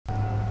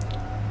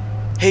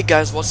Hey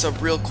guys, what's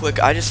up? Real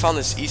quick, I just found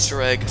this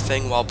Easter egg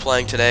thing while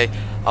playing today.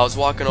 I was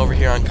walking over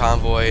here on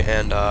Convoy,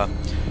 and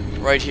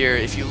right here,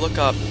 if you look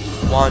up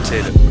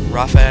wanted,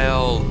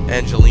 Raphael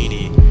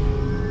Angelini,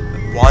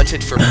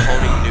 wanted for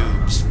pwning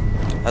noobs,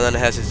 and then it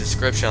has his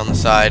description on the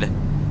side.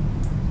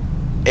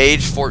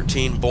 Age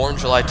 14, born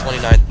July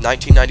 29th,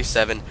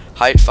 1997,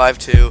 height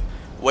 5'2",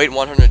 weight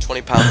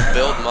 120 pounds,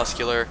 build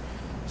muscular,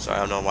 sorry,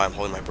 I don't know why I'm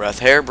holding my breath,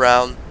 hair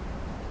brown,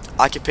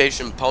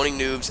 occupation pwning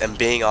noobs and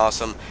being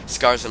awesome,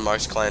 scars and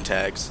marks, clan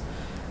tag.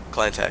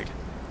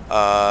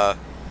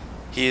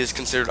 He is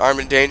considered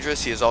armed and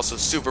dangerous. He is also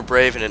super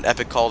brave and an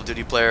epic Call of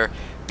Duty player.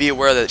 Be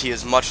aware that he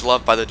is much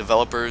loved by the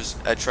developers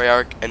at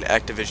Treyarch and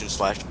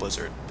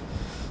Activision/Blizzard.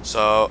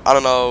 So I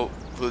don't know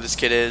who this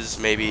kid is.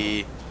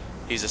 Maybe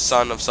he's a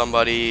son of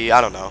somebody. I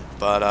don't know.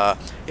 But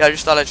yeah, I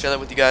just thought I'd share that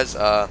with you guys.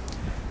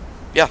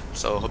 Yeah,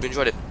 so hope you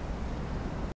enjoyed it.